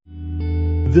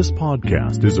This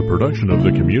podcast is a production of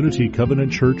the Community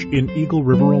Covenant Church in Eagle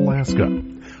River, Alaska.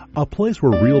 A place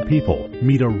where real people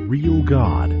meet a real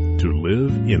God to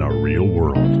live in a real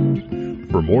world.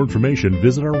 For more information,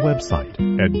 visit our website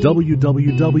at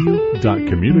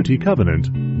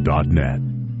www.communitycovenant.net.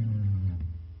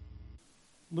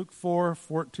 Luke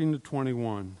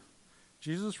 4:14-21.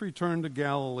 Jesus returned to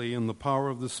Galilee in the power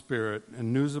of the Spirit,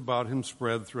 and news about him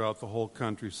spread throughout the whole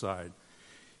countryside.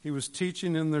 He was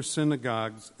teaching in their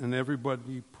synagogues, and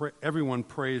everyone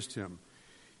praised him.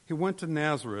 He went to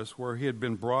Nazareth, where he had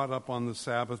been brought up on the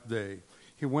Sabbath day.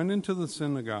 He went into the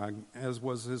synagogue, as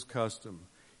was his custom.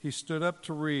 He stood up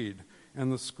to read,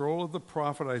 and the scroll of the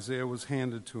prophet Isaiah was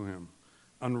handed to him.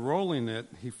 Unrolling it,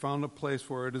 he found a place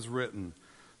where it is written,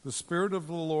 "The Spirit of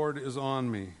the Lord is on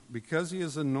me, because he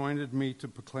has anointed me to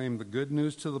proclaim the good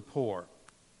news to the poor.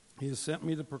 He has sent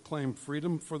me to proclaim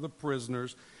freedom for the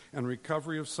prisoners and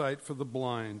recovery of sight for the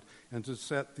blind, and to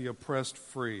set the oppressed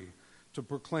free, to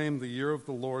proclaim the year of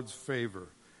the Lord's favor."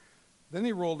 Then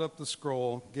he rolled up the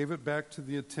scroll, gave it back to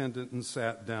the attendant, and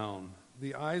sat down.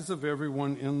 The eyes of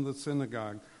everyone in the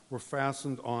synagogue were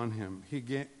fastened on him. He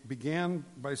began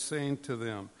by saying to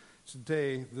them,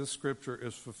 "Today this scripture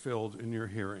is fulfilled in your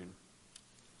hearing."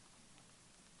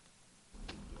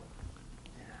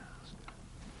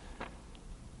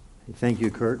 Thank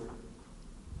you, Kurt.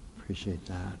 Appreciate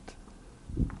that.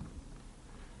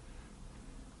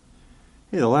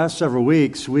 Hey, the last several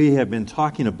weeks we have been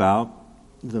talking about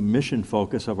the mission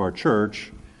focus of our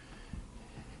church,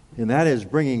 and that is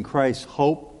bringing Christ's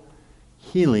hope,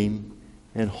 healing,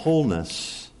 and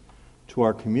wholeness to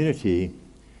our community,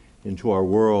 into our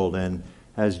world. And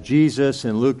as Jesus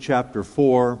in Luke chapter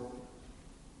 4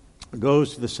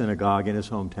 goes to the synagogue in his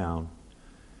hometown,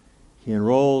 he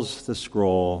unrolls the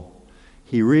scroll.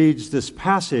 He reads this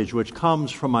passage which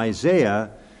comes from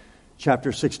Isaiah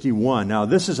chapter 61. Now,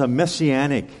 this is a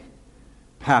messianic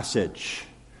passage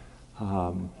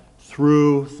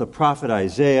through the prophet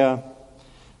Isaiah.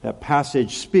 That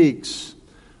passage speaks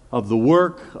of the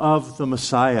work of the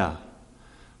Messiah,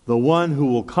 the one who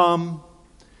will come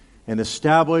and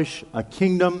establish a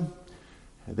kingdom,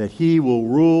 that he will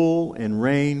rule and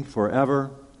reign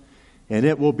forever. And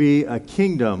it will be a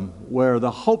kingdom where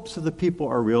the hopes of the people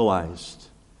are realized,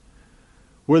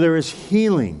 where there is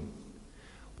healing,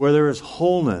 where there is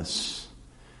wholeness.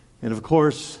 And of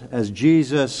course, as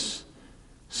Jesus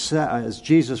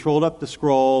rolled up the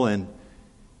scroll and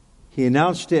he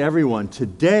announced to everyone,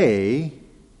 "Today,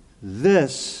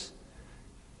 this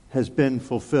has been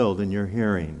fulfilled in your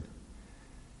hearing."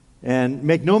 And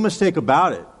make no mistake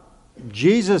about it,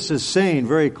 Jesus is saying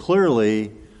very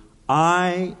clearly,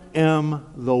 "I am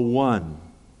the one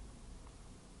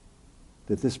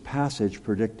that this passage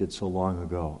predicted so long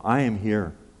ago. I am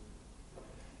here."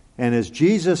 And as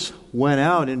Jesus went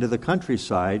out into the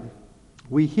countryside,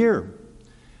 we hear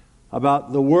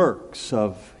about the works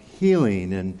of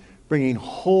healing and bringing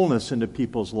wholeness into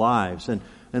people's lives. And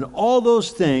all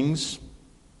those things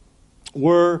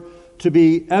were to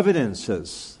be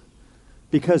evidences,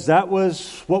 because that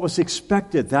was what was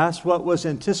expected. That's what was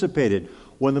anticipated.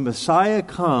 When the Messiah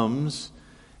comes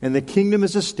and the kingdom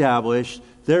is established,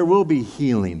 there will be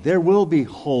healing. There will be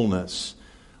wholeness.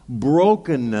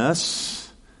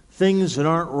 Brokenness, things that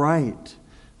aren't right,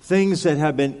 things that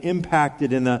have been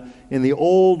impacted in the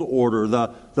old order,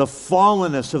 the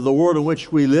fallenness of the world in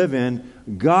which we live in,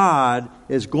 God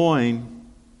is going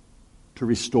to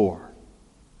restore.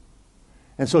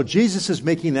 And so Jesus is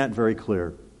making that very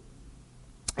clear.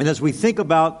 And as we think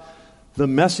about the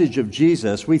message of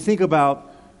Jesus, we think about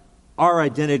our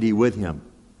identity with him.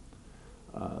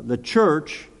 The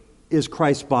church is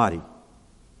Christ's body.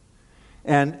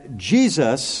 And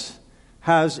Jesus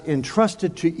has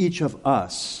entrusted to each of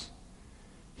us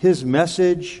his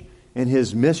message and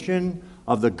his mission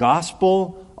of the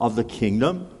gospel of the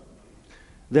kingdom,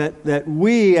 that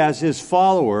we as his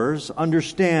followers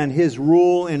understand his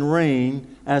rule and reign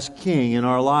as king in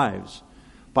our lives.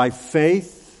 By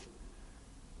faith,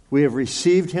 we have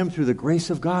received him through the grace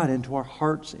of God into our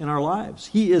hearts and our lives.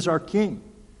 He is our king.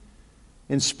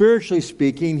 And spiritually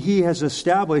speaking, he has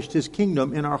established his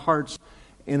kingdom in our hearts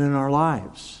and in our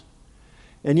lives.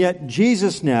 And yet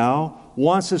Jesus now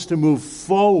wants us to move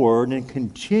forward and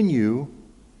continue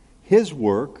his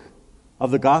work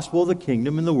of the gospel of the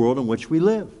kingdom in the world in which we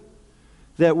live.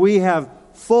 That we have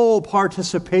full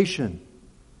participation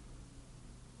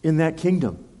in that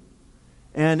kingdom.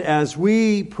 And as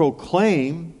we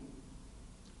proclaim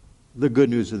the good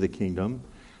news of the kingdom,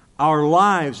 our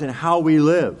lives and how we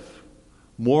live,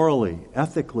 morally,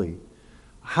 ethically,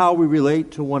 how we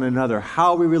relate to one another,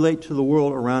 how we relate to the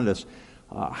world around us,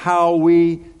 how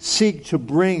we seek to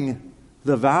bring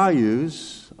the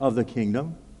values of the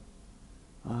kingdom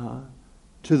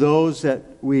to those that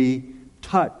we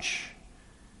touch.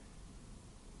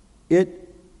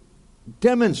 It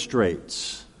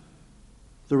demonstrates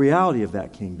the reality of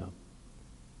that kingdom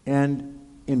and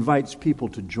invites people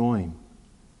to join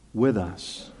with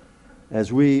us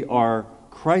as we are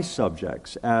Christ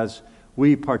subjects, as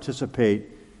we participate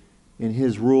in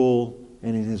His rule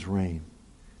and in His reign.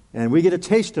 And we get a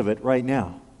taste of it right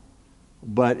now,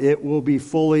 but it will be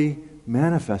fully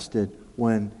manifested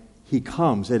when He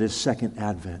comes at His second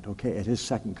advent, okay, at His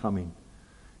second coming.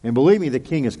 And believe me, the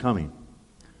King is coming.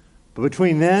 But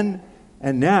between then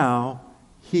and now,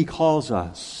 He calls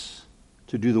us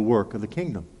to do the work of the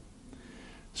kingdom.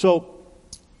 So,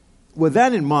 with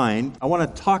that in mind, I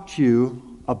want to talk to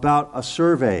you about a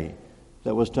survey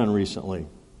that was done recently.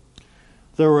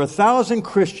 There were 1,000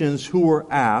 Christians who were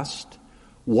asked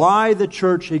why the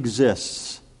church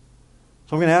exists.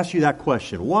 So I'm going to ask you that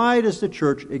question. Why does the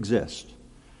church exist?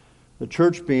 The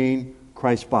church being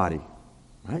Christ's body,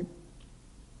 right?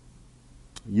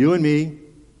 You and me,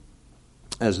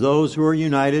 as those who are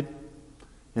united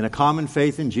in a common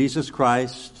faith in Jesus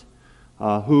Christ,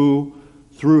 who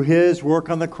through His work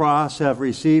on the cross have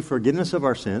received forgiveness of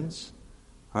our sins,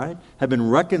 right? Have been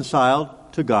reconciled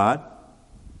to God.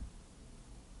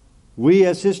 We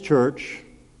as His church,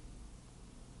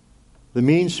 the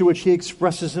means through which He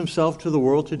expresses Himself to the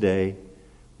world today,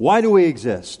 why do we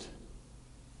exist?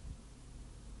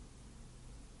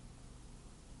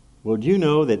 Well, do you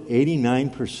know that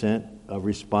 89% of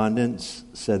respondents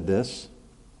said this?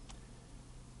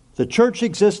 The church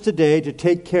exists today to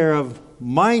take care of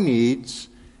my needs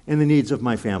and the needs of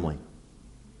my family.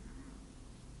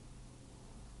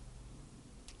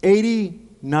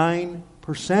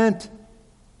 89%.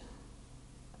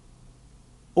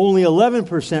 Only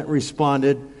 11%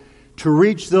 responded to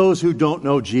reach those who don't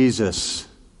know Jesus,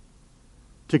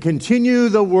 to continue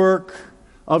the work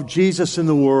of Jesus in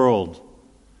the world,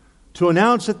 to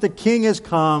announce that the King has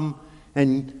come,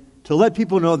 and to let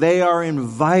people know they are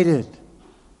invited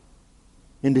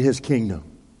into His kingdom.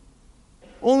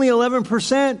 Only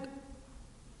 11%.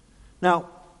 Now,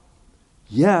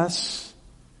 yes,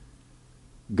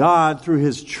 God, through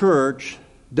His church,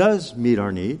 does meet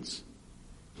our needs.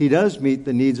 He does meet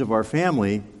the needs of our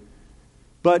family.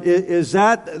 But is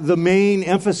that the main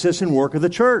emphasis and work of the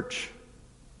church?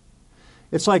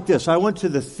 It's like this. I went to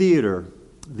the theater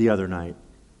the other night.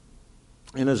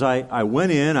 And as I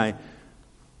went in, I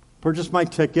purchased my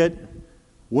ticket,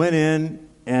 went in,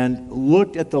 and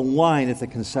looked at the line at the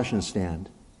concession stand.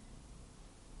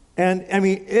 And, I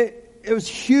mean, it was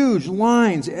huge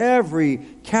lines. Every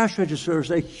cash register was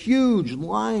a huge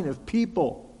line of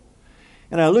people.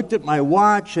 And I looked at my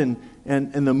watch, and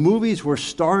the movies were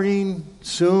starting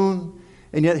soon.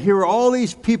 And yet here were all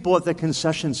these people at the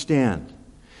concession stand.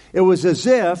 It was as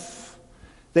if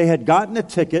they had gotten a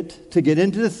ticket to get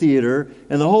into the theater,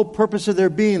 and the whole purpose of their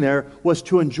being there was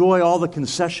to enjoy all the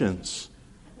concessions.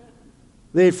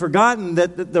 They had forgotten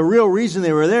that the real reason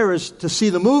they were there is to see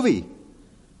the movie.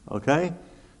 Okay?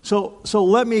 So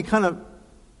let me kind of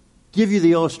give you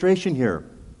the illustration here.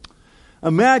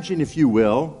 Imagine, if you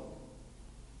will,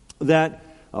 that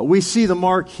we see the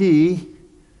marquee,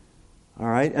 all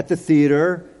right, at the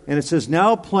theater, and it says,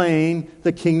 now playing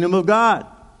the Kingdom of God.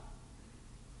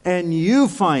 And you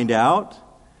find out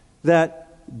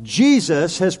that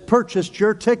Jesus has purchased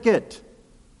your ticket.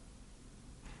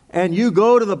 And you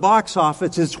go to the box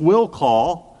office, it's will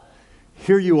call.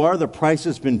 Here you are, the price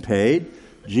has been paid.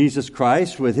 Jesus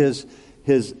Christ, with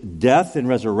His death and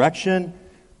resurrection,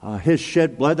 His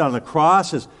shed blood on the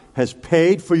cross has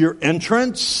paid for your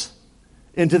entrance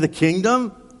into the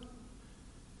kingdom.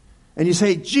 And you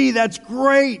say, gee, that's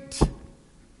great.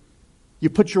 You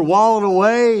put your wallet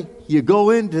away, you go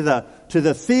into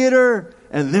the theater,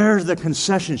 and there's the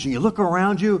concessions. And you look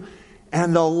around you,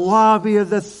 and the lobby of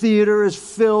the theater is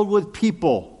filled with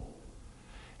people.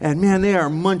 And man, they are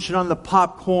munching on the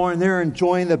popcorn. They're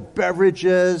enjoying the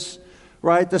beverages,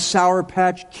 right? The Sour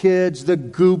Patch Kids, the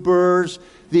Goobers,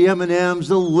 the M&Ms,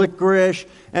 the licorice.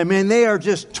 And man, they are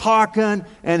just talking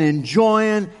and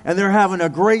enjoying, and they're having a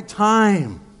great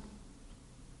time.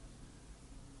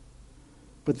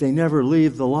 But they never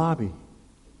leave the lobby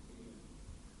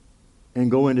and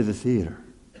go into the theater.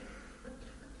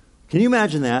 Can you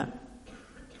imagine that?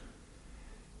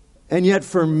 And yet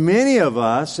for many of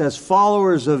us as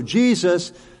followers of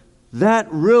Jesus, that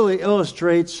really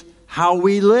illustrates how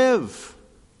we live.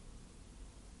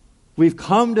 We've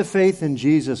come to faith in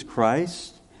Jesus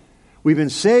Christ. We've been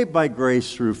saved by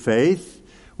grace through faith.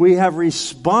 We have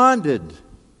responded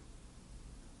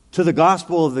to the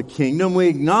gospel of the kingdom. We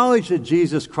acknowledge that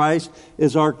Jesus Christ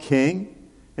is our King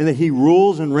and that He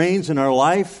rules and reigns in our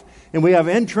life. And we have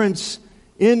entrance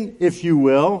in, if you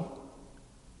will,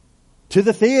 to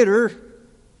the theater.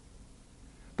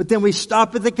 But then we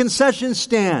stop at the concession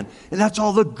stand. And that's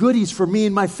all the goodies for me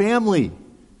and my family.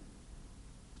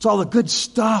 It's all the good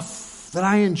stuff that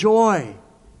I enjoy.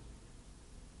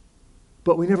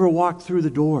 But we never walk through the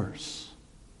doors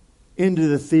into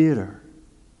the theater.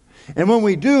 And when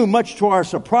we do, much to our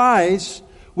surprise,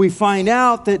 we find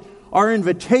out that our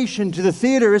invitation to the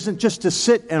theater isn't just to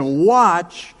sit and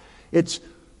watch. It's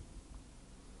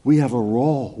we have a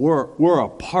role. We're a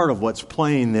part of what's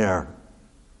playing there.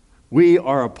 We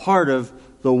are a part of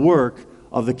the work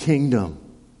of the kingdom.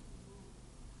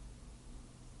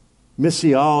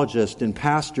 Missiologist and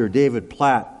pastor David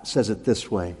Platt says it this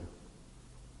way: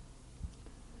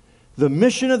 the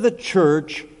mission of the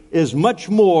church is much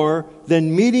more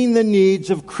than meeting the needs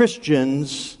of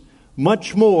Christians,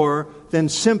 much more than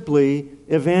simply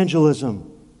evangelism.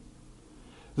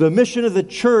 The mission of the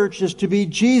church is to be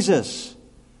Jesus,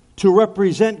 to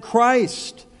represent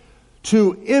Christ,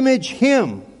 to image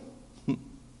Him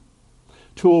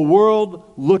to a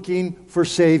world looking for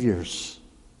saviors,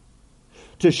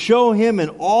 to show Him in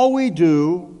all we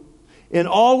do, in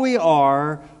all we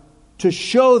are, to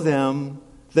show them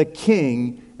the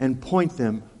King and point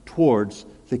them towards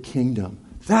the kingdom.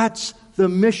 That's the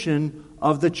mission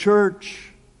of the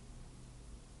church.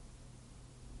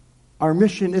 Our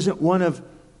mission isn't one of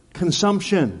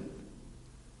consumption.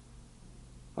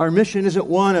 Our mission isn't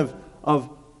one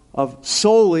of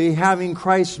solely having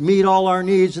Christ meet all our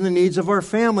needs and the needs of our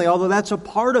family, although that's a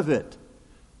part of it.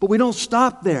 But we don't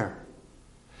stop there.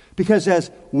 Because as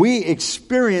we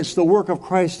experience the work of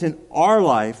Christ in our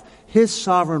life, His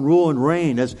sovereign rule and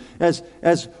reign, as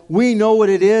we know what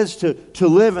it is to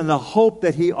live in the hope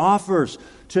that He offers,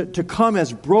 to come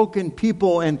as broken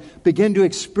people and begin to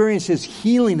experience His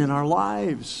healing in our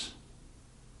lives.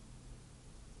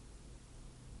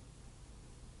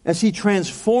 As He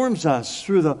transforms us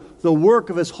through the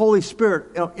work of His Holy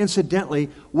Spirit. Incidentally,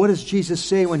 what does Jesus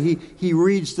say when He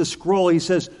reads the scroll? He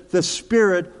says, "The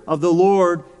Spirit of the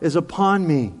Lord is upon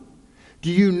me." Do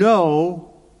you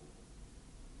know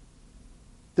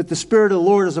that the Spirit of the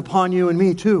Lord is upon you and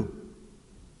me too?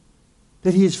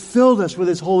 That He has filled us with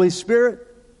His Holy Spirit.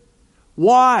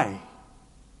 Why?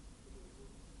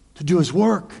 To do His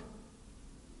work.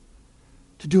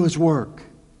 To do His work.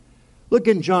 Look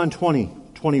in John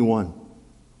 20:21.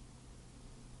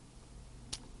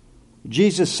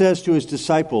 Jesus says to His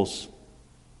disciples,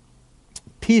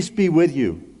 "Peace be with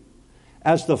you.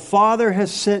 As the Father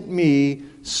has sent me,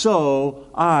 so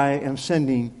I am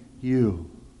sending you."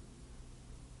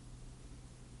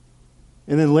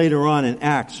 And then later on in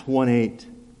Acts 1:8,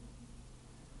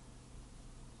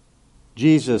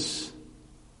 Jesus,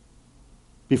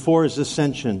 before His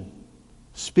ascension,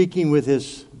 speaking with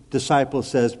His disciples,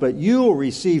 says, "But you will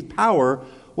receive power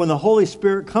when the Holy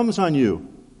Spirit comes on you.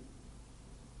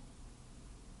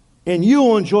 And you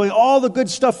will enjoy all the good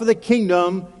stuff of the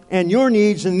kingdom, and your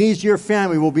needs and needs of your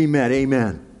family will be met."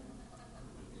 Amen.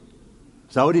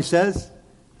 Is that what He says?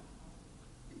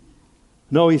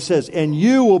 No, He says, "And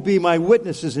you will be my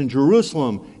witnesses in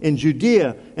Jerusalem, in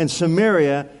Judea, and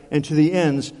Samaria, and to the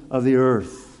ends of the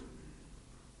earth."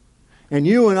 And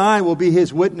you and I will be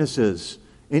His witnesses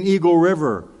in Eagle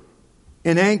River,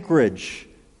 in Anchorage,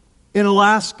 in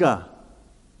Alaska,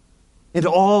 and to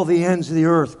all the ends of the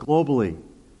earth globally.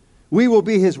 We will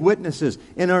be His witnesses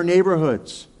in our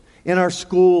neighborhoods, in our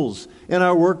schools, in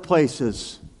our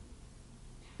workplaces,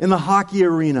 in the hockey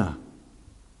arena,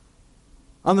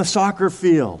 on the soccer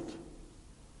field.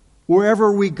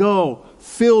 Wherever we go,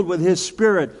 filled with His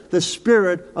Spirit, the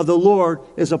Spirit of the Lord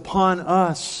is upon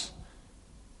us.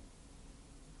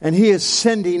 And He is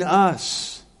sending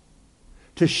us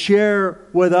to share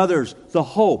with others the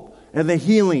hope and the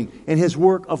healing and His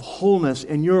work of wholeness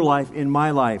in your life, in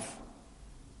my life.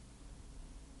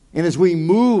 And as we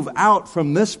move out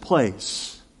from this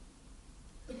place,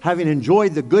 having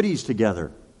enjoyed the goodies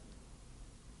together,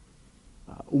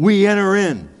 we enter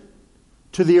in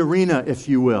to the arena, if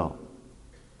you will,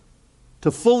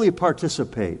 to fully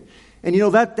participate. And you know,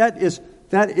 that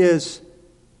is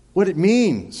what it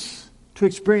means to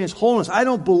experience wholeness. I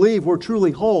don't believe we're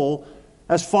truly whole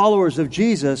as followers of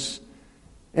Jesus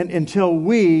and until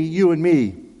we, you and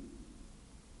me,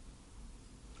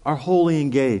 are wholly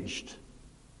engaged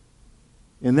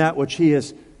in that which He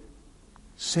has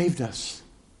saved us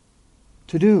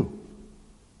to do,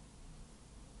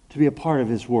 to be a part of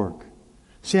His work.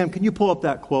 Sam, can you pull up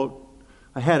that quote?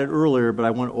 I had it earlier, but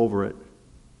I went over it.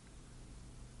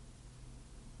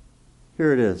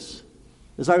 Here it is.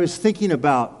 As I was thinking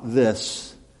about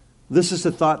this is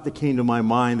the thought that came to my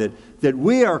mind, that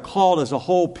we are called as a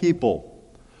whole people.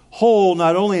 Whole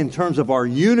not only in terms of our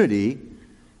unity,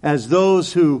 as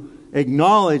those who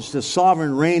acknowledge the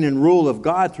sovereign reign and rule of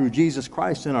God through Jesus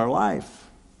Christ in our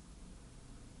life.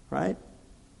 Right?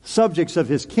 Subjects of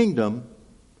His kingdom,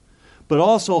 but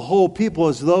also whole people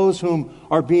as those whom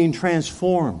are being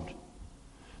transformed.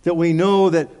 That we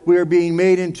know that we are being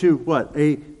made into what?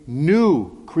 A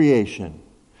new creation.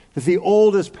 That the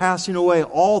old is passing away,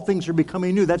 all things are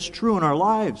becoming new. That's true in our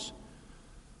lives.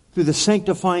 Through the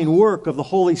sanctifying work of the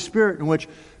Holy Spirit, in which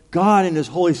God in His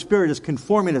Holy Spirit is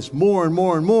conforming us more and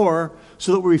more and more,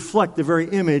 so that we reflect the very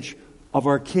image of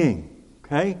our King.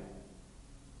 Okay?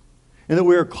 And that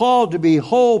we are called to be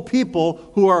whole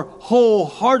people who are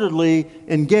wholeheartedly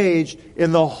engaged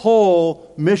in the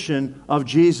whole mission of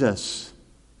Jesus.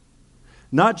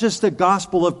 Not just the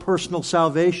gospel of personal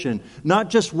salvation. Not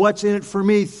just what's in it for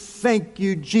me. Thank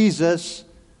you, Jesus.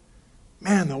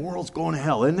 Man, the world's going to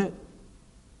hell, isn't it?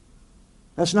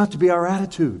 That's not to be our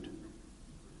attitude.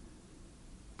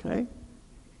 Okay?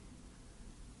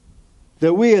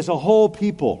 That we as a whole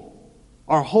people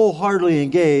are wholeheartedly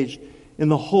engaged in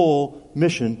the whole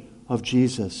mission of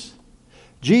Jesus.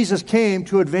 Jesus came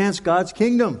to advance God's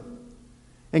kingdom.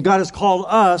 And God has called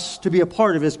us to be a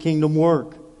part of His kingdom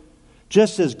work.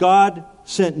 Just as God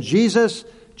sent Jesus,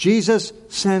 Jesus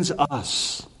sends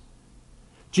us.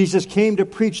 Jesus came to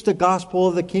preach the gospel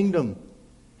of the kingdom.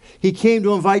 He came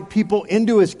to invite people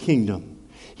into His kingdom.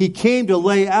 He came to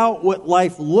lay out what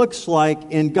life looks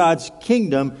like in God's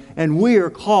kingdom, and we are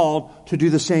called to do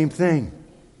the same thing.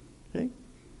 Okay?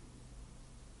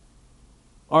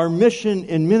 Our mission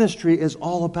in ministry is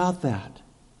all about that.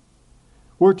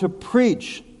 We're to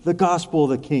preach the gospel of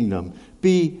the kingdom,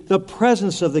 be the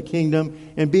presence of the kingdom,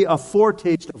 and be a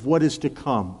foretaste of what is to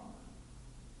come.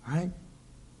 Right?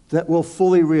 That we'll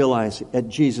fully realize at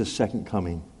Jesus' second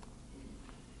coming.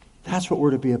 That's what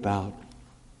we're to be about.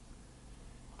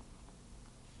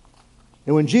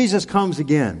 And when Jesus comes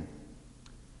again,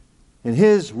 and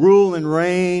His rule and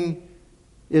reign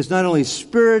is not only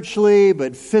spiritually,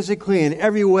 but physically in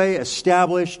every way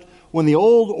established, when the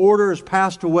old order has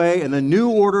passed away and the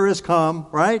new order has come,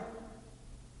 right?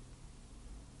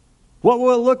 What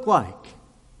will it look like?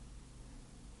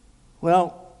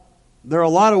 Well, there are a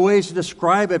lot of ways to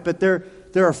describe it, but there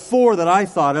are four that I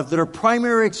thought of that are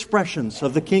primary expressions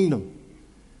of the kingdom.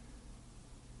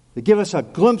 They give us a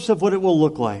glimpse of what it will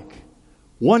look like.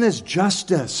 One is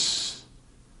justice.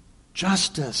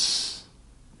 Justice.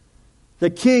 The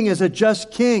king is a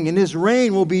just king, and his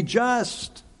reign will be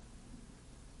just.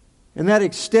 And that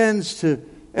extends to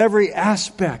every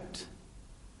aspect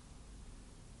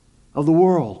of the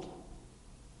world.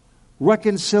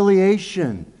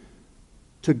 Reconciliation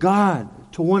to God,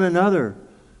 to one another,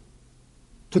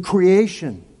 to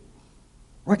creation.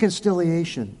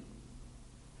 Reconciliation.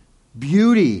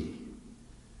 Beauty.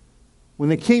 When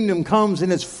the kingdom comes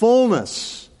in its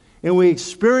fullness and we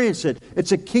experience it,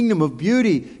 it's a kingdom of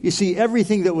beauty. You see,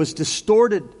 everything that was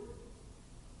distorted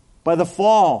by the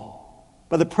fall,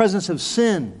 by the presence of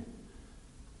sin,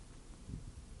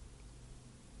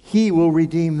 He will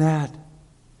redeem that.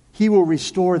 He will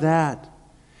restore that.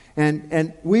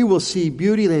 And we will see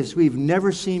beauty as we've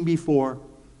never seen before.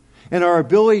 And our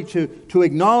ability to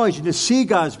acknowledge and to see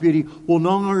God's beauty will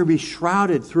no longer be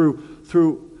shrouded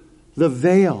through the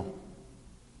veil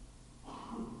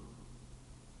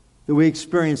that we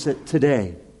experience it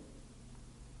today.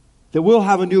 That we'll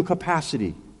have a new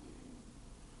capacity.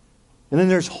 And then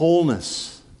there's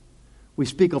wholeness. We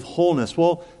speak of wholeness.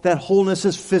 Well, that wholeness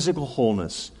is physical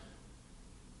wholeness.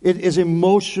 It is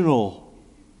emotional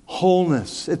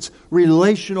wholeness. It's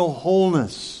relational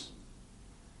wholeness.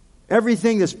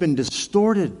 Everything that's been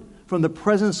distorted from the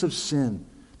presence of sin,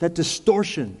 that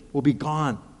distortion will be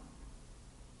gone.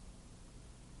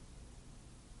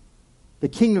 The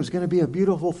kingdom's going to be a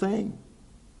beautiful thing.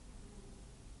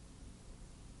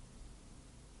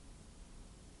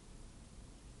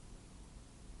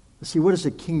 Let's see, what does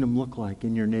the kingdom look like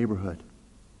in your neighborhood?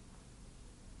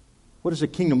 What does the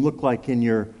kingdom look like in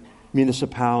your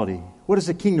municipality? What does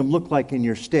the kingdom look like in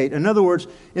your state? In other words,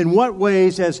 in what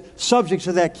ways, as subjects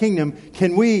of that kingdom,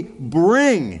 can we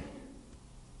bring,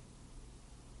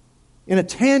 in a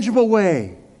tangible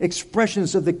way,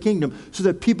 expressions of the kingdom so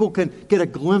that people can get a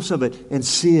glimpse of it and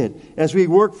see it as we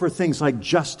work for things like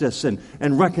justice and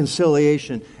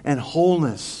reconciliation and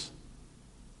wholeness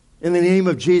in the name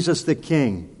of Jesus the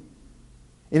King,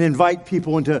 and invite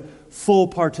people into full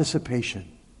participation.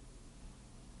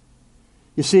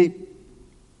 You see,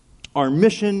 our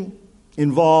mission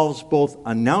involves both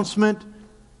announcement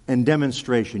and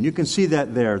demonstration. You can see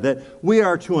that there, that we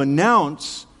are to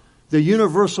announce the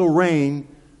universal reign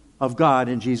of God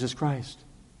in Jesus Christ.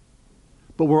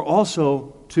 But we're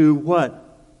also to what?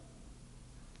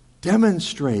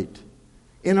 Demonstrate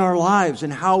in our lives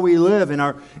and how we live, in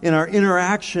our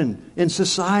interaction in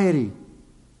society.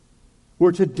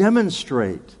 We're to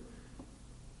demonstrate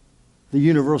the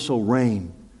universal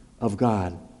reign of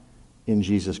God in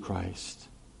Jesus Christ.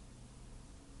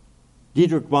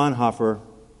 Dietrich Bonhoeffer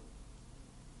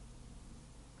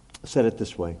said it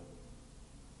this way: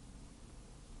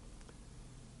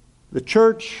 the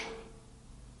church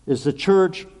is the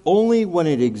church only when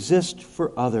it exists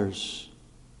for others,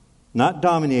 not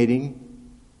dominating,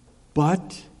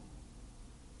 but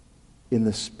in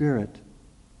the spirit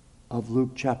of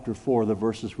Luke chapter 4, the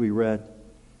verses we read,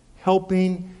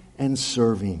 helping and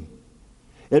serving.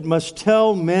 It must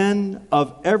tell men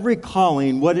of every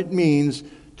calling what it means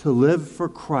to live for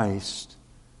Christ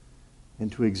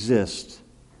and to exist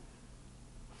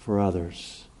for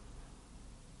others.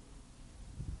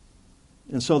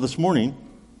 And so this morning,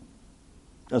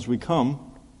 as we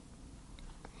come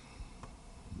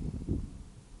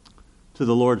to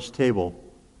the Lord's table,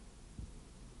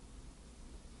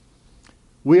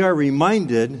 we are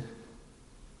reminded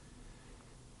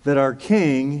that our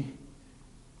King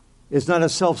is not a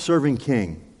self-serving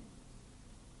king.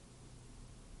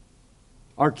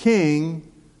 Our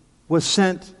King was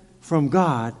sent from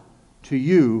God to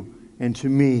you and to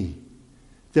me,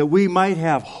 that we might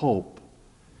have hope,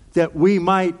 that we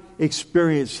might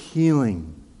experience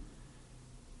healing,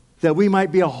 that we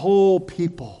might be a whole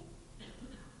people.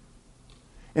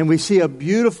 And we see a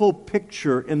beautiful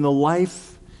picture in the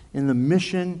life, in the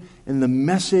mission, in the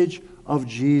message of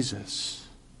Jesus,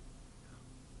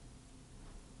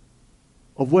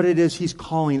 of what it is He's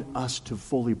calling us to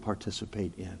fully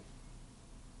participate in.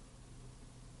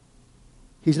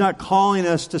 He's not calling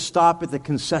us to stop at the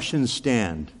concession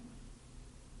stand.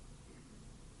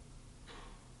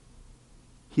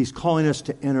 He's calling us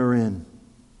to enter in.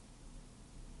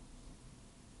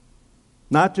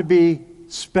 Not to be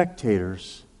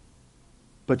spectators,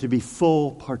 but to be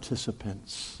full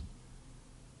participants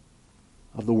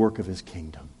of the work of His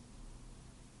kingdom.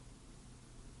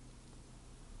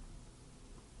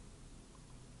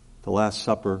 The Last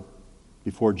Supper,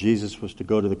 before Jesus was to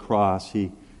go to the cross,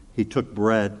 He took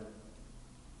bread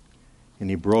and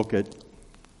He broke it.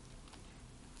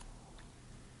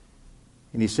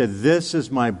 And He said, "This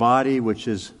is my body which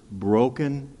is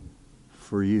broken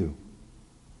for you."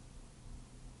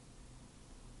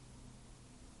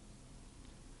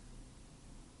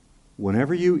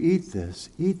 Whenever you eat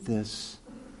this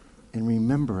in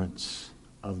remembrance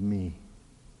of me.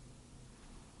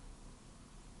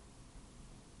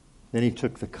 Then He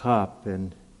took the cup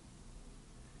and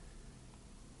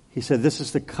He said, "This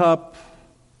is the cup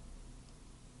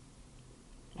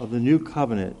of the new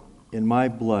covenant in my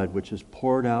blood, which is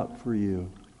poured out for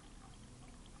you.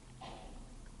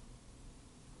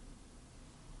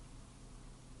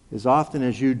 As often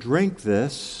as you drink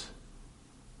this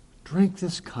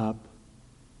cup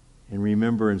in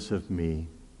remembrance of me."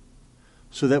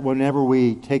 So that whenever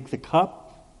we take the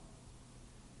cup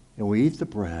and we eat the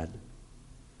bread,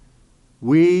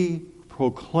 we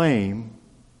proclaim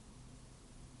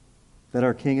that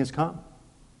our King has come.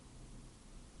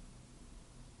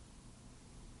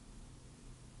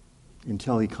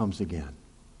 Until He comes again.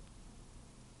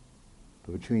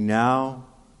 But between now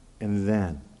and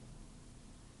then,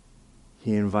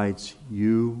 He invites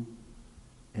you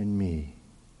and me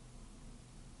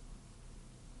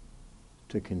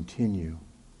to continue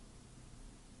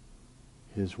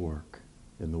His work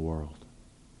in the world.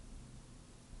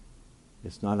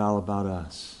 It's not all about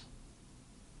us.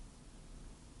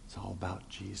 It's all about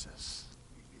Jesus.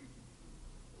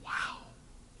 Wow.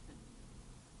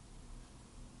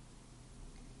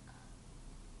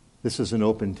 This is an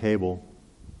open table.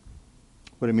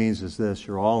 What it means is this: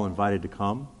 you're all invited to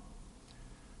come.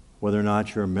 Whether or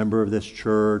not you're a member of this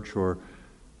church or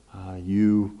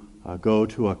you go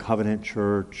to a covenant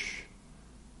church,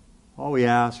 all we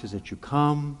ask is that you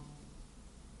come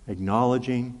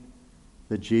acknowledging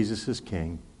that Jesus is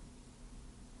King,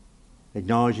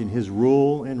 acknowledging His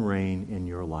rule and reign in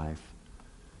your life.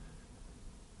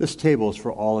 This table is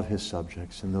for all of His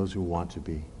subjects and those who want to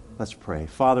be. Let's pray.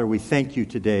 Father, we thank You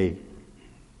today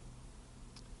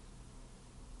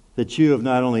that You have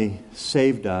not only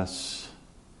saved us,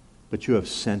 but You have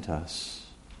sent us.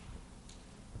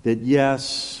 That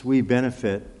yes, we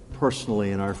benefit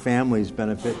personally and our families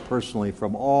benefit personally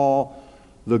from all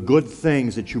the good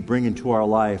things that You bring into our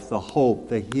life, the hope,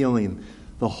 the healing,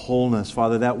 the wholeness.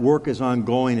 Father, that work is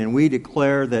ongoing, and we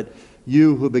declare that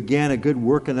you who began a good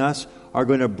work in us are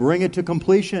going to bring it to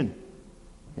completion.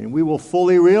 And we will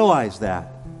fully realize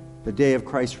that the day of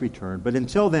Christ's return. But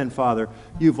until then, Father,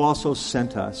 you've also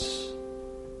sent us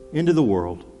into the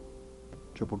world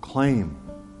to proclaim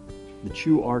that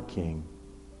you are King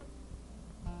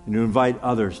and to invite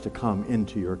others to come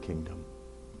into your kingdom.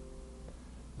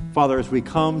 Father, as we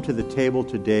come to the table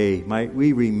today, might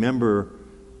we remember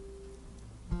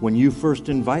when you first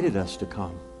invited us to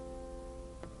come.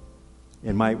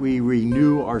 And might we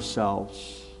renew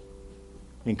ourselves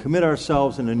and commit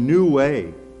ourselves in a new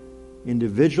way,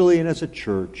 individually and as a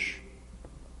church,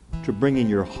 to bringing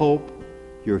your hope,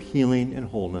 your healing, and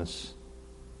wholeness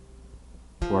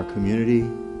to our community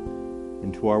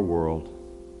and to our world.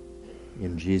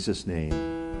 In Jesus' name,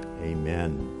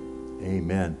 amen.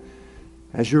 Amen.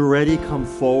 As you're ready, come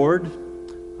forward.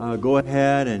 Go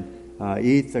ahead and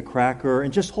eat the cracker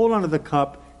and just hold on to the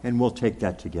cup, and we'll take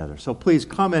that together. So please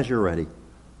come as you're ready.